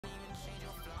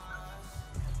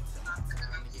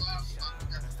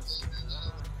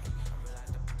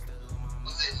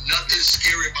Nothing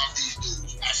scary about these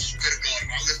dudes. I swear to God, if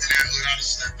I lived in that hood, I'd have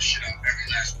slapped the shit out of every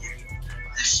last one of them.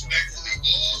 Respectfully,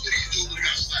 all of these dudes would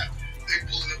have got slapped. They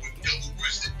pulling up with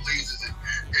double-breasted blazers and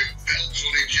belts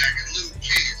on their jacket, little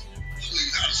kids.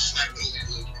 Please, I'd have slapped all these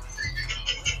little niggas.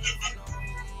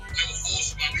 Number 4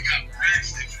 spot, we got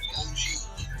Braxton from OG.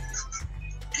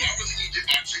 Do I really need to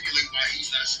articulate why he's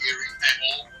not scary at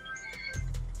all?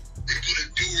 They put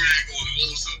a do-rag on him all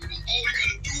of a sudden. Oh, he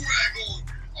got a do-rag on.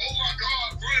 Oh my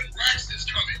God, run, Braxton's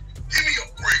coming. Give me a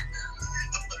break.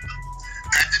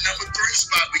 At the number 3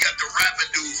 spot, we got the rapper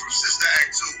dude from Sister Act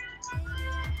 2.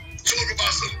 Talk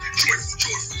about some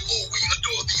joyful, Lord, we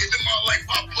adore thee. Into my life,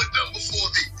 I put them before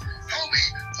thee.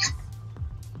 Homie,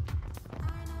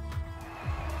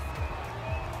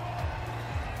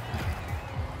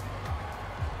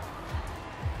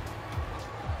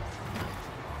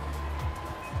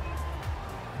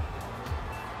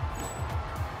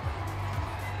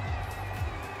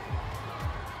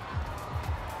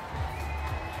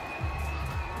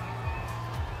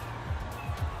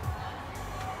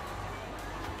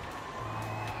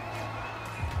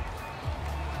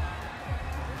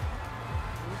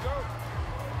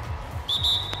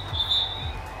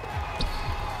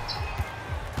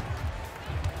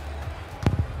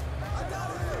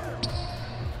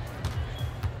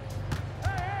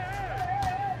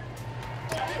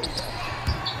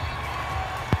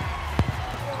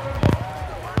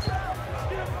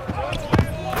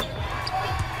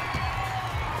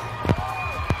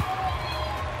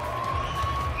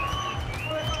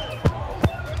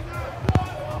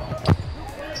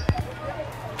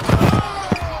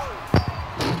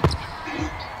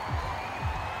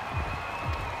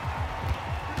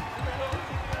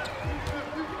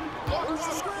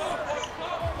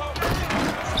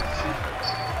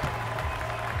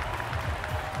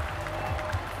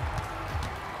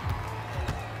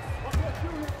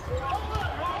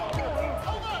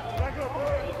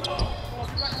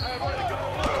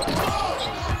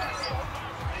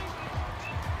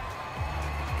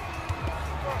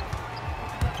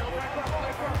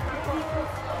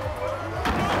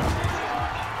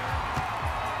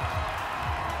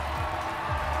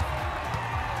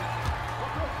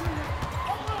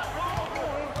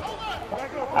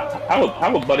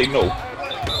 How would Buddy know?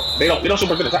 They don't show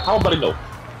percentage. How would Buddy know?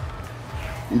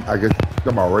 I guess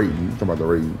talking about rating. You talking about the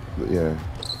rating? Yeah.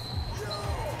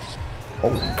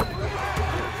 Oh.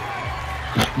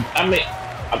 I mean,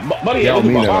 Buddy, don't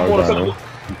mean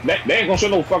that they ain't gonna show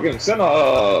no fucking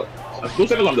center. Two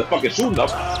centers on the fucking shooting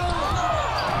up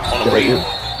on the rating.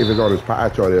 If it's on his pie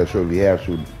chart, they'll show the half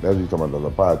shooting. That's what you're talking about,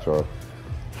 the pie chart.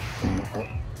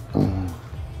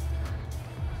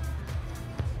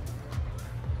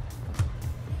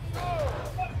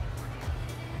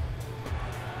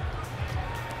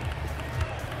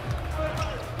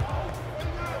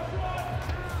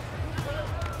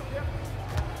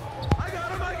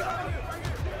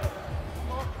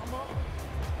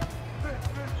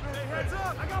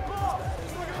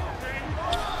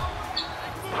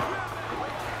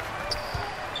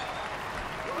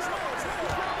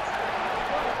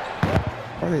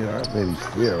 Maybe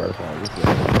still, that's all.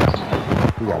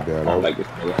 He got bad. I don't like this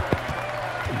nigga.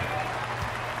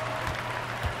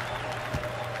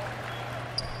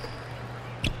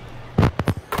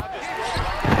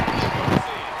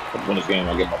 If I win this game,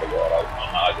 I'll get my ball out.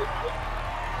 I'm not like this nigga.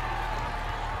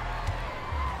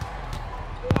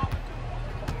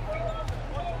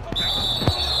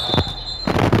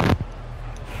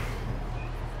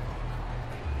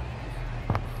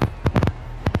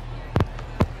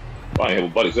 I hear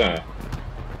what Buddy's saying.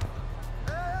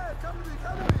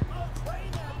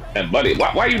 And Buddy,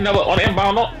 why you never on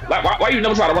inbound? No, like why you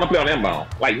never try to run a play on inbound?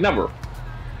 Like never.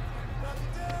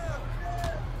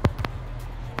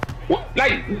 What,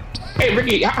 like, hey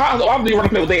Ricky, how often do you run a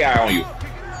play with AI on you?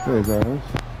 Hey guys.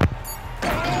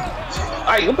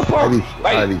 Like what the fuck?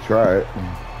 I already tried.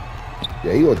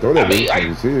 Yeah, he gonna throw that. I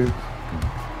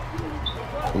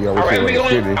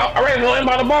ran him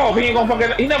inbound the ball. He ain't gonna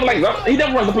fucking. He never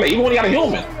runs the play. Even when he got a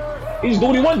human, he just do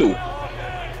what he want to do.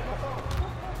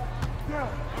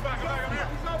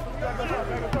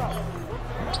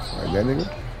 Like that nigga?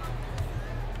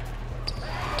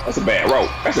 That's a bad route.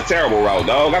 That's a terrible route,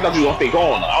 dog. I thought you was gonna stay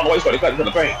going. I don't know why you started cutting to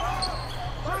the paint.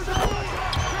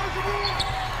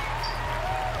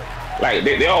 Like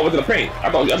they all went to the paint.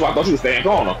 That's why I thought you was staying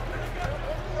corner.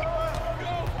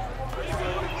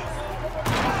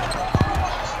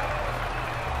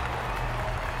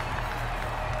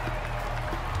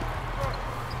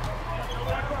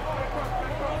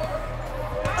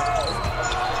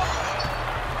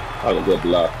 That was a good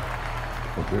block.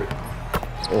 Okay.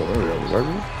 Oh, there we go.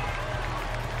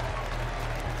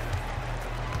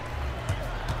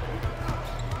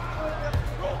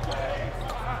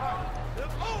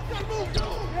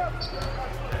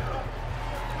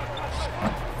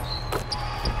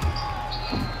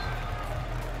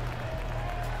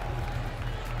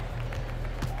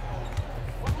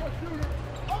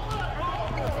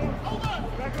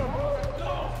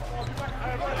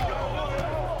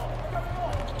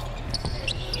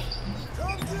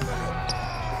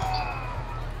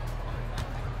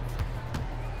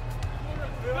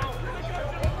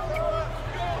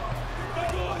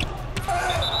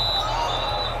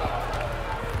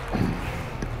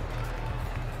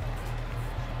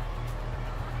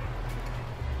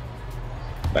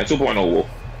 Like 2.0 Wolf.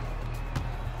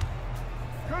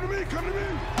 Come to me, come to me.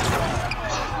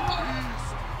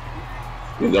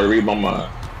 You gotta read my mind.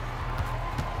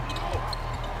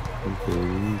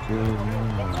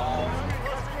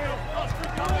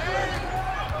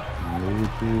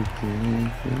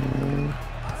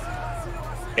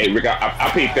 Hey Rick, I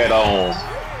picked that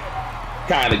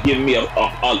kind of giving me a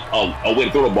way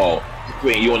to throw the ball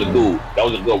between you and the dude. That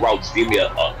was a good route. Just give me a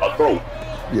throw.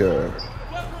 Yeah.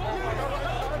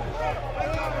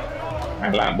 I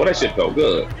ain't lying, but that shit felt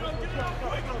good.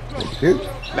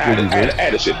 Nah, I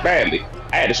had the shit badly.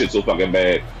 I had the shit so fucking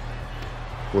bad.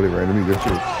 What it ran to me, good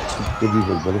shit. Good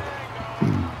defense, buddy.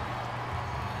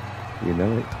 You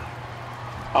know it.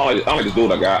 I don't like this dude.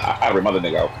 Like I read my other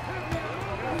nigga out.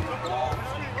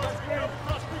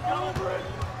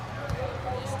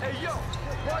 Hey, yo,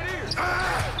 right here.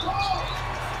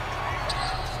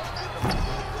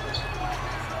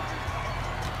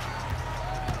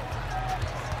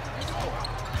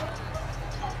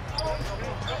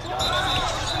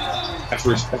 That's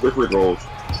where free throws.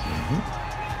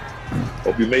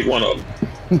 Hope you make one of them.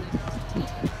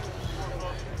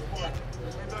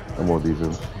 I'm on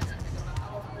defense.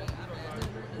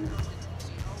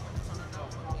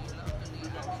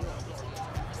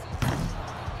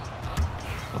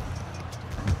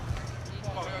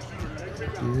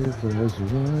 Give us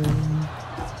one.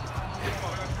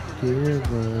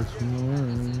 Give us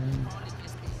one.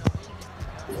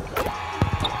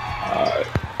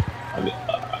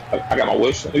 I got my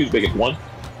wish. I need to make it one.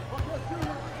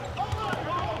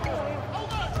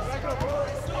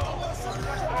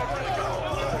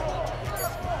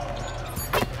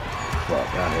 Fuck,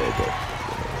 I had that.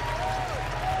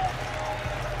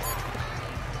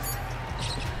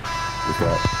 What's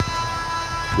up?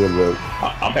 Good look.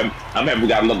 I'm happy we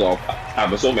got a look off.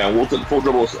 I'm assuming man, we'll took 4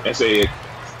 dribbles and said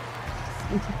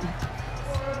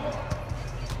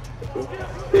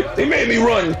they made me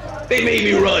run. They made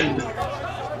me run.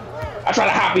 I tried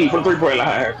to hop me from the 3-point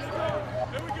line.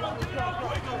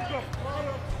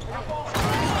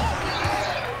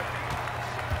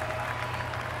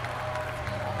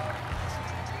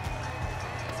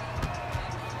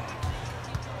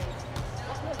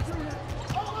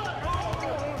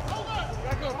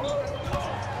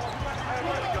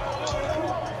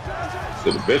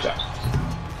 To the bitch out.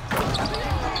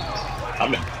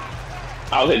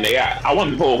 I was hitting the AI. I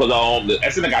wanted to pull because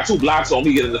I got 2 blocks on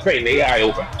me getting the paint and the AI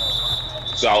open.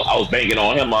 So I was banking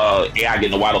on him, AI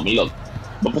getting a wide open look.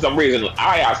 But for some reason,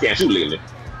 AI can't shoot lately.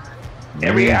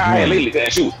 Every AI lately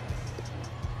can't shoot.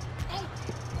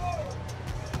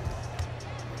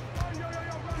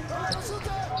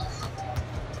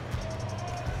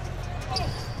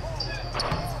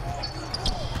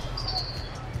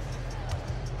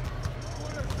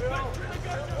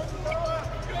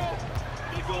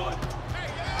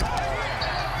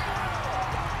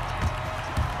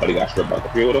 But he got stripped by the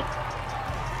fielder.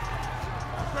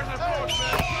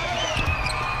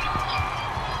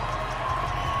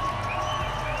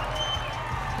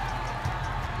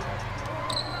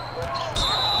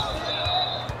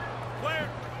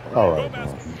 All right,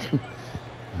 man.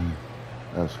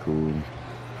 That's cool.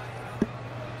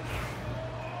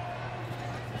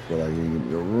 I feel like you can give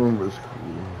me a room, but it's cool.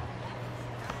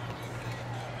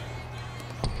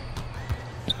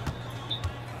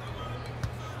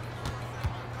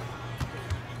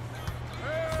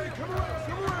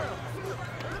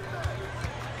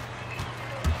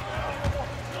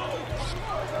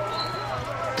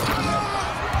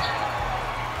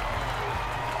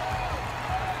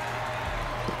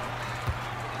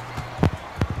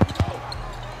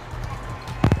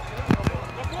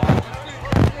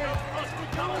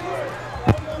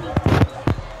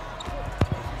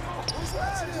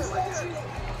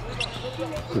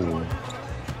 Cool.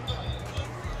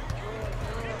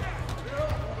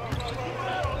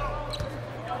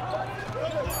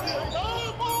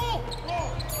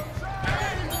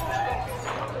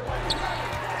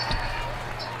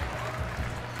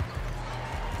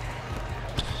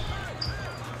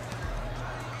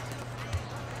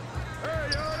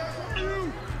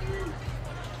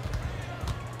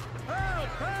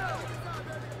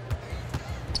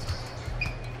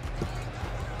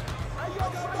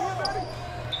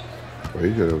 Well,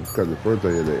 he could have cut the first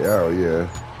thing in the out, yeah.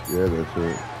 Yeah, that's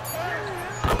it.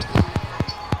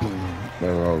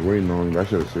 That's what I was waiting on. I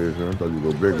should have said something. I thought you'd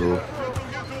go bigger.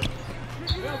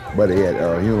 But they had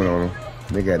human on him.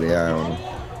 They got the eye on him.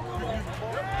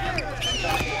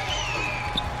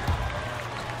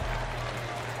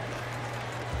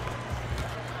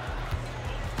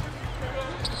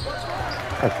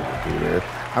 I shouldn't do that.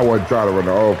 I wasn't trying to run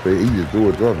the offense. He just do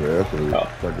it tough, man. That's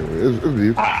it's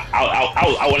you.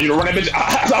 I want you to run that bitch.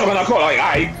 I was gonna call like,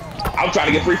 I'm trying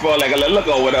to get free for like a little look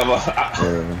or whatever.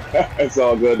 Yeah. It's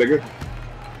all good, nigga.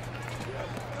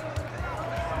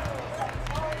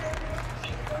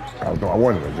 I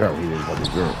wanted to jump. He didn't fucking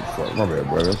jump. Fuck, my bad,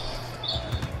 brother.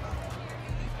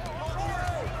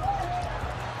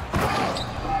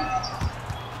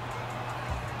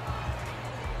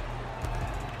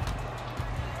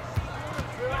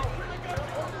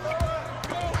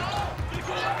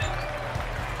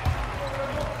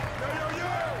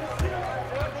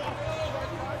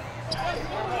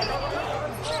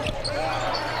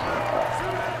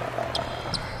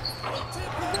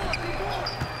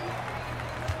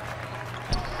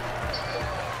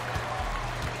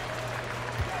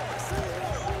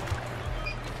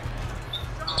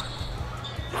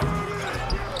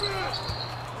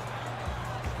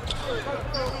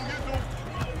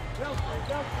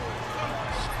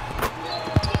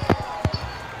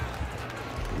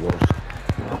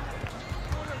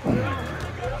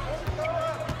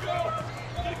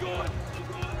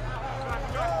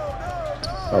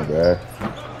 Not bad.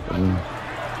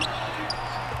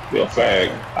 You're a fag.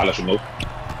 I'll let you know.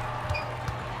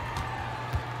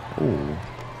 Ooh.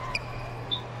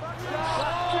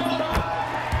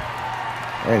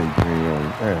 Anything on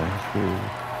that's cool.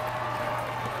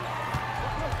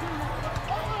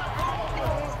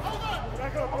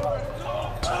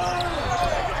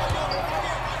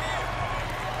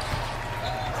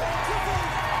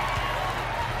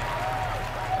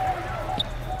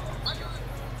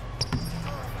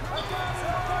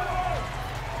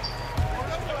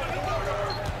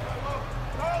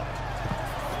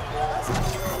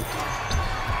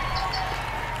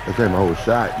 That ain't my whole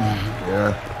shot.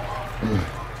 Yeah.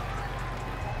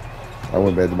 I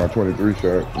went back to my 23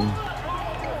 shot.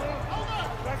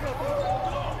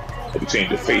 You change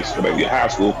your face, go back to your high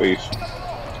school face.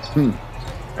 I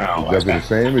don't like the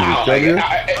same as I don't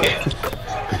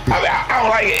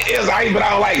like it. It's aight, but I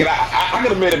don't like it. I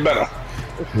could have made it better.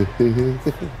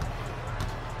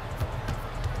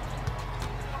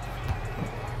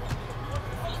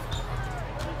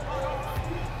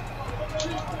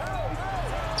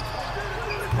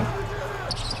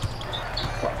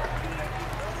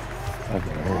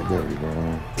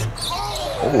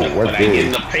 When I get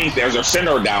in the paint, there's a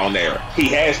center down there. He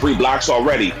has 3 blocks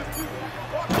already.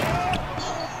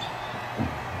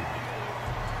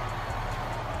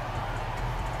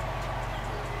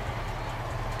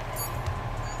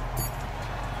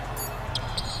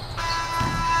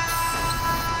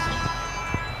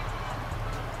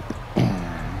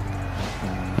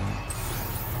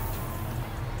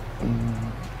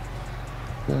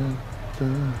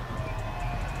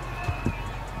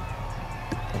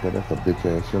 Okay, that's a bitch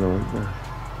ass center right there.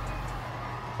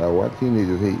 Now, why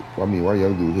teenagers hate? I mean, why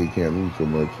young dudes hate Cam Newton so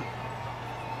much?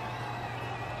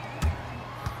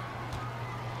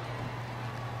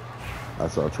 I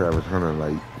saw Travis Hunter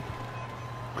like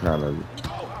kind of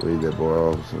wave that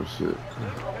ball off or some shit.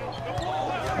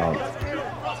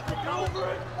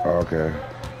 Okay.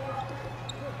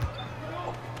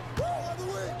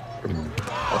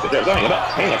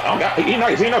 He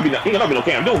not be no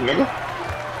Cam Newton, nigga.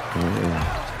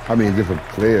 I mean, different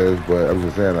players, but I'm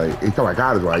just saying, like, he's talking about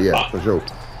college, right? Yeah, for sure.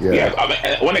 Yeah. I mean,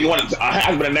 one nigga won a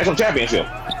Heisman and national championship.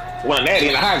 Won a Natty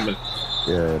and a Heisman.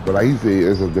 Yeah, but like he said,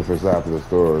 it's a different side to the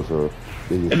story, so.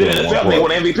 And then in the NFL, they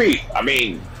won MVP. I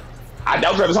mean, I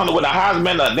doubt Travis Hunter with a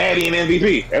Heisman, a Natty, and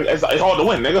MVP. It's hard to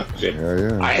win, nigga. Shit.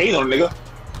 Yeah. I hate on a nigga.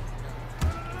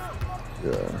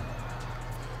 Yeah.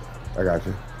 I got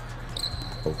you.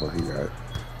 Hopefully he got it.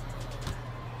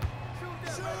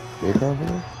 They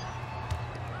confident?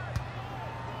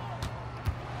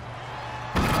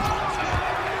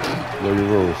 Where you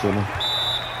roll, Simmer?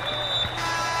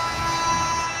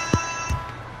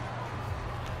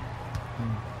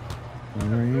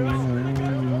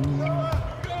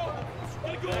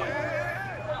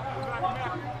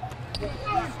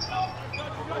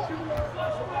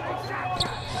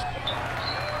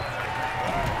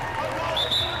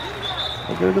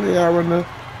 Okay, look at the AI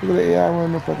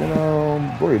run the fucking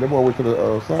break. That boy went to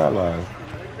the sideline.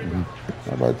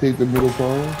 How about take the middle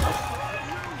phone?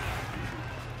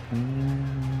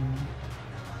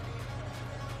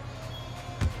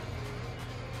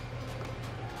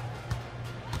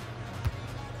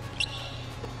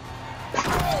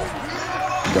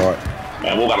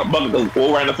 Man, we got a bucket to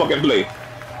go around the fucking play.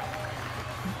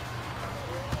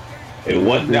 I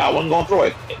wasn't gonna throw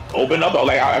it. Open up,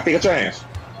 like I take a chance.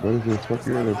 What is this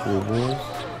fucking other for, boy?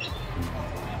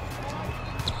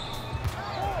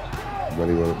 But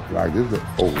he was like this.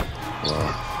 Oh.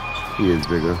 Wow. He is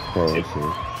bigger. Oh,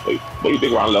 But you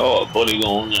think around the hard, buddy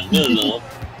going,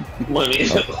 money.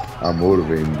 I'm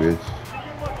motivating, bitch.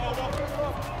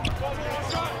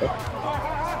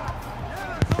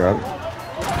 Got it?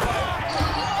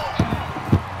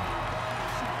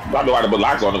 I know how to put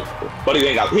locks on him, but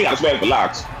he got a swag for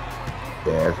locks.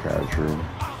 Yeah, that's kind of true.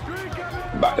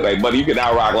 Like, buddy, you can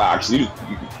out rock locks. You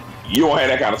don't have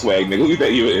that kind of swag, nigga. Who you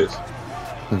think you is?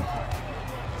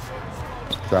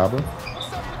 Saba?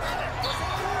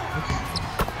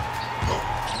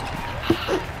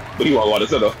 But he want to go to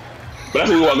center. But that's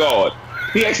what he want to guard.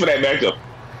 He asked for that matchup.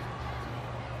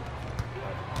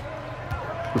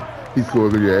 He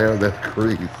scored in your ass. That's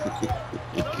crazy.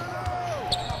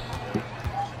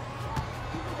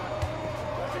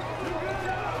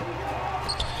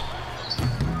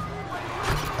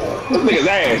 This nigga's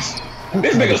ass.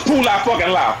 This nigga's too loud fucking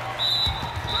loud.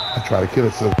 I try to kill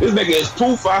himself. This nigga is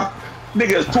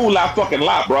too loud fucking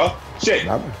loud, bro. Shit.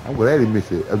 I'm glad he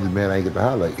missed it. I'm just mad I ain't get the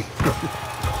highlight.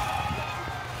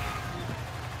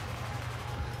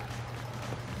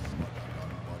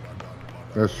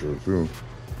 That's true, too.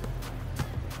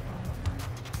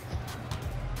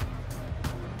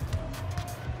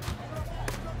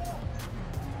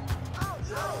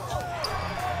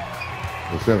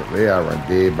 They are run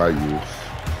dead by you.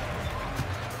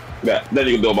 Yeah, nothing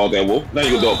you can do about that, Wolf.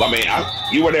 Nothing you can do. I mean,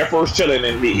 you were there first chilling,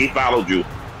 and he followed you.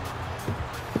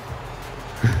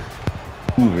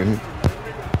 Ooh, man.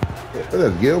 What's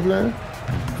that, Gil playing?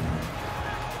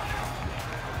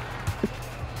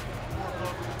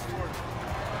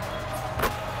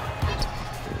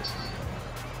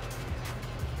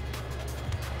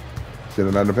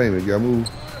 Sending out the payment, you gotta move.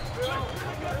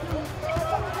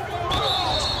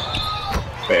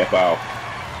 Bad foul.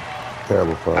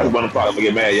 Terrible foul. I just want to probably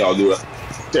get mad y'all do a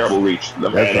terrible reach. Call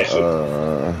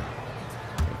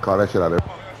that shit out there.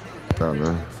 Oh,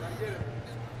 man.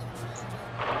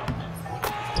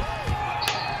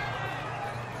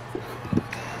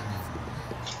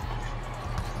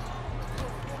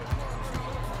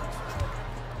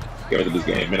 Get into this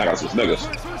game, man. I got some niggas.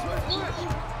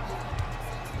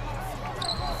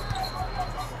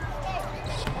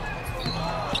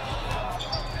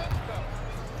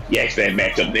 Yes, that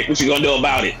matchup, Nick. What you gonna do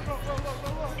about it?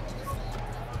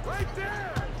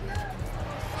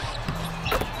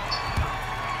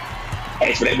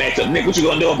 Ask for that matchup, Nick. What you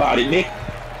gonna do about it, Nick?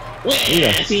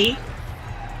 Yeah. See?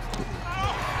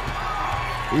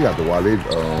 He got the Wale,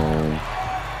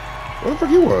 what the fuck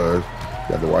he was?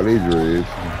 He got the Wale dreads.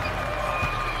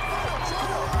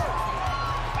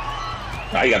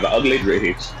 Now you got the ugly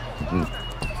dreads.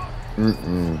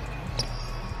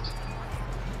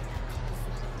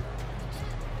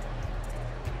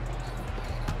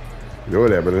 Yo,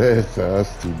 that, but that's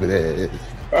stupid ass.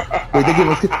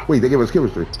 Wait, they give us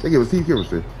chemistry. They give us team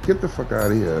chemistry. Get the fuck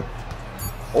out of here.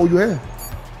 Oh, you have?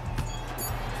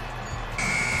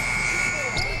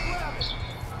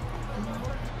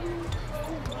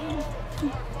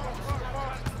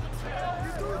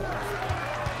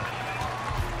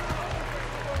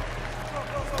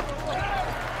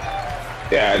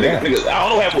 Yeah, nigga, I don't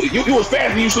know what happened. You was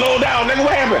fast and you slowed down, nigga.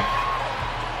 What happened?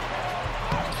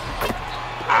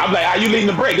 I'm like, how you leading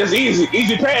the break? That's easy.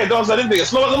 Easy pass, don't say this nigga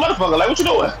slow as a motherfucker. Like, what you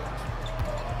doing?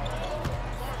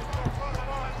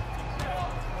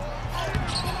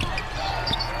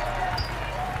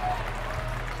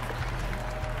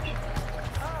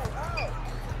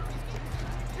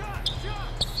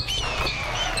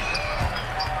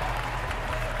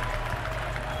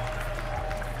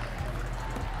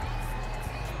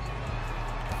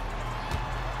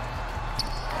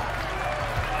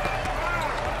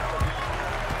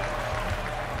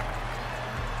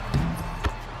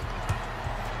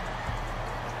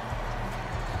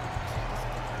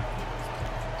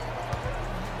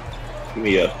 Give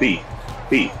me a B.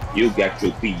 B. You got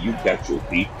your B. You got your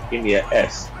B. Give me a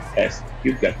S. S.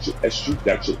 You got your S. You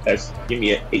got your S. Give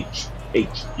me a H.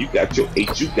 H. You got your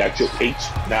H. You got your H.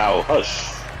 Now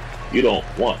hush. You don't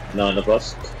want none of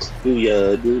us. Do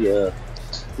ya? Do ya?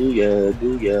 Do ya?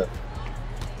 Do ya?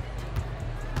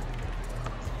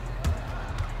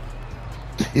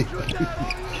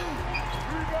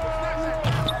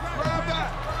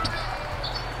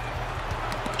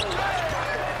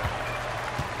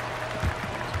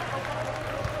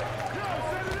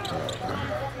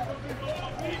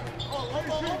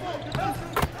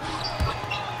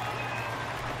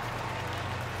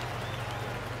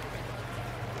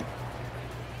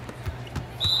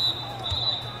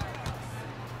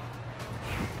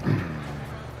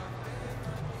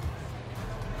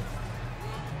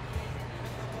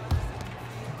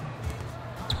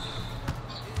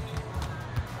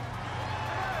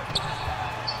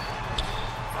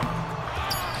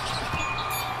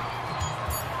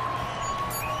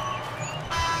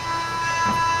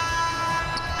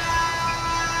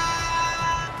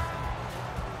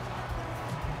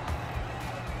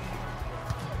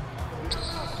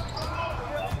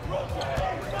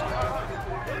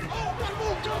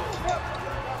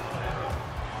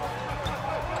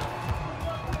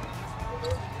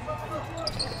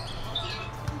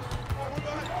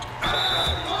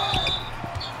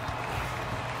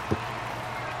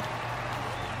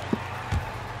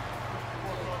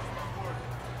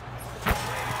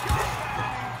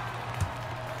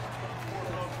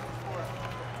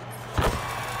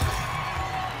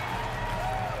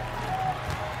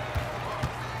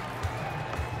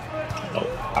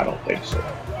 I don't think so.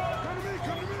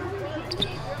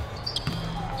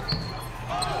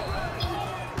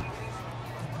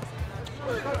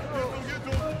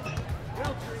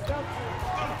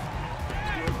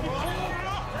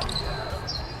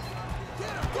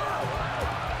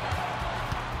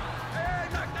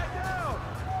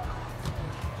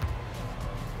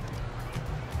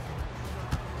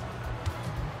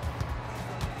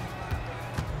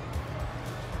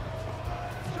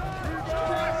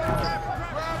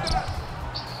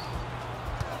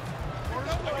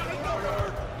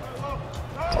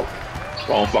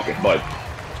 Wrong fucking bud.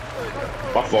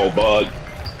 My fault, bud.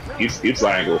 You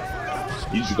triangle.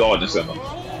 You should go in the center.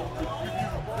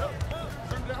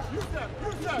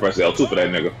 Press L2 for that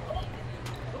nigga.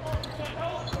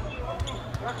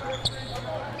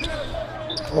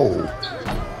 Oh.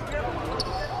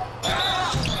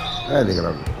 That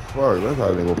nigga, fuck, that's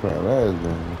how they go pound ass,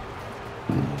 man.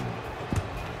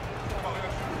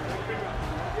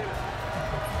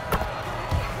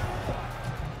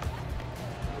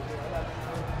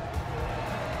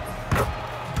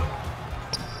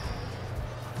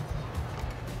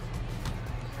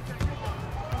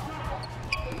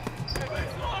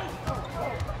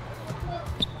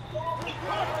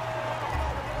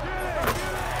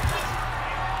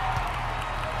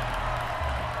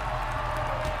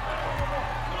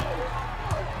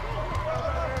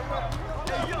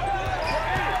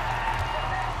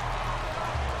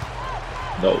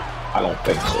 No, I don't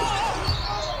think so.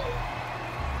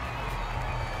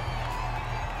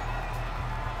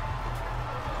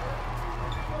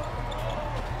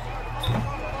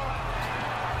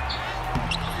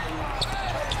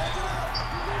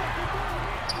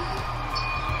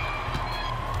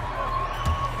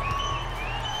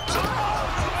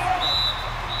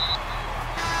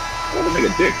 What a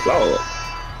nigga dick, Lord.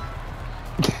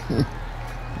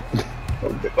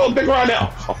 Oh, dick right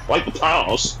now. I like the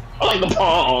pounds. I like the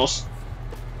pause.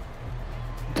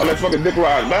 I like fucking dick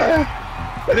ride, man.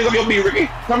 That nigga up your beat, Ricky.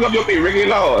 Come up your beat, Ricky,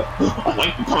 Lord. I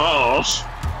like the pause.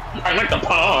 I like the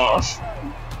pause.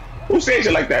 Who says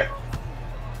it like that?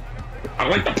 I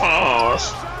like the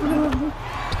pause.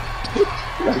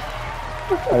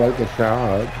 I like the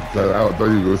shot. So I thought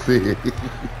you were gonna see it.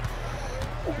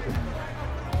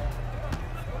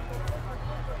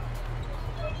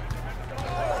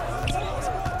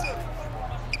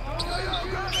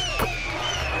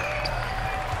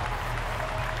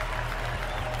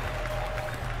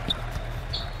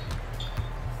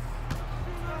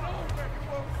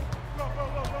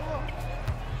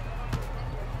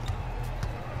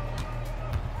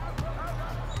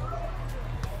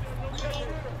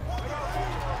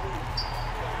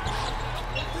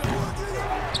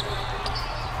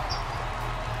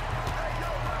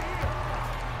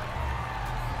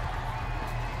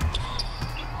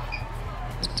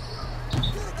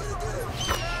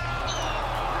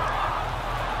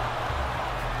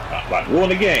 Like, ruin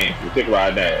the game. You dick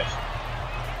riding ass.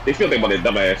 They still think about that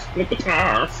dumb ass. Look the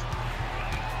tires.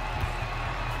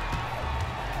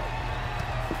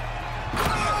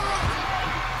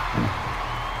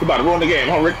 You about to ruin the game,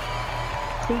 huh, Rick?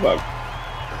 Come on.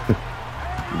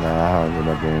 Nah, I don't get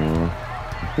that game, man.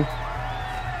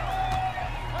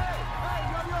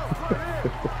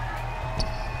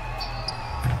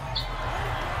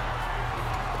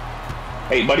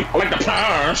 Hey, buddy, I like the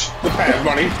tires. The pass,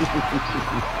 buddy.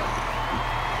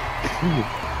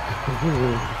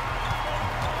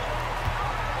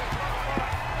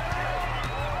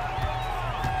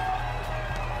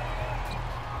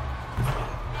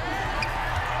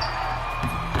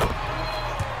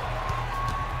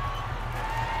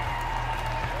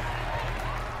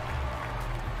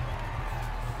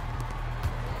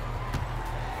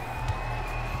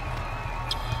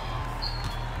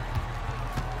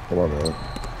 Come on, man.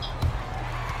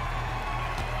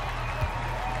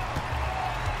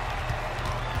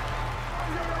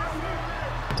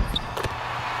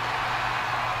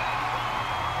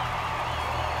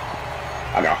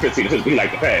 I got 15 assists, but he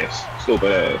like the pass.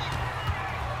 Stupid ass.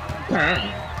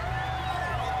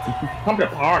 Pump the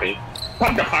party.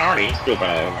 Pump the party. Stupid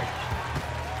ass.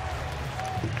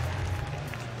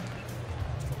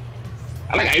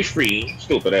 I like ice cream.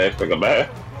 Stupid ass. Take a bath.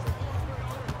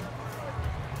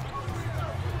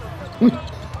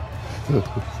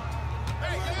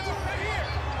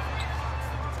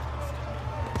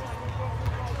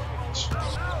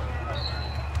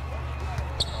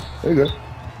 There you go.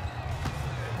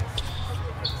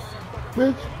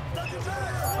 Bitch.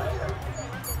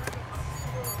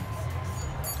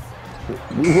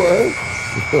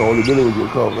 What? Only Billy was gonna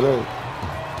call for that.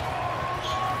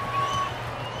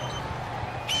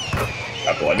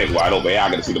 I thought that nigga wide open. I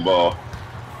gotta see the ball.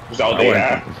 So they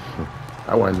are.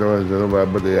 I wasn't doing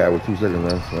nobody but they with 2 seconds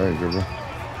left. So I ain't tripping.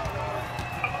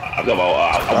 I'm talking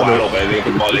about I'm wide open. They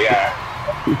put the ball they are.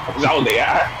 So they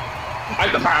are.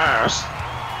 Like the pass.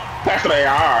 Pass to the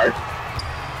yard.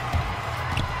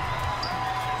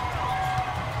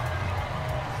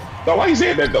 So why you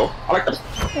saying that though? I like the.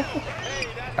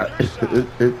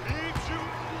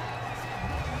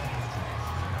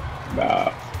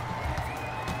 Nah.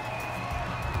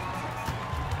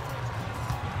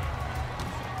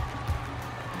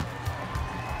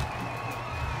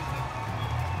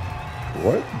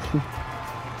 What?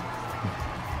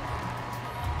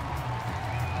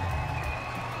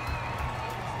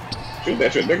 Shoot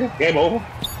that shit, nigga. Game over.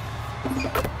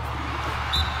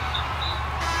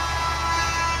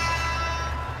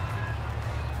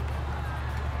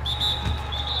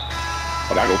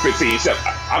 But I go 15, 7.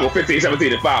 I go 15,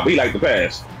 17, and 5. But he like the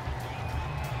pass.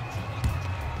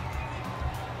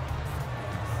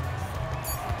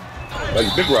 Like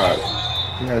a big ride.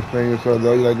 You gotta explain yourself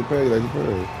though. You like to pay. You like to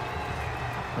pay.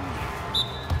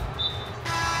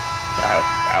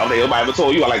 I don't think nobody ever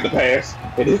told you I like the pass.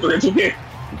 In history of 2K.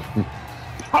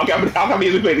 How come we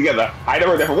usually play together? I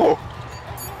never heard that before.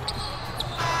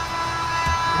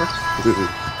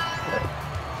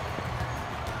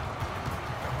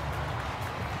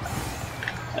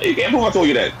 You can't prove I told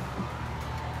you that.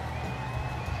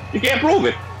 You can't prove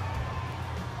it.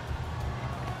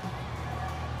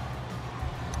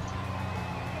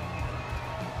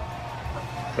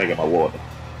 Taking my water.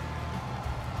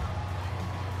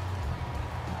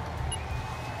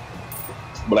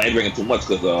 But I ain't drinking too much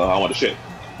because I want the shit.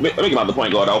 Let me get out the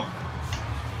point guard though.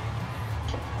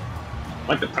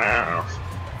 Like the pounds.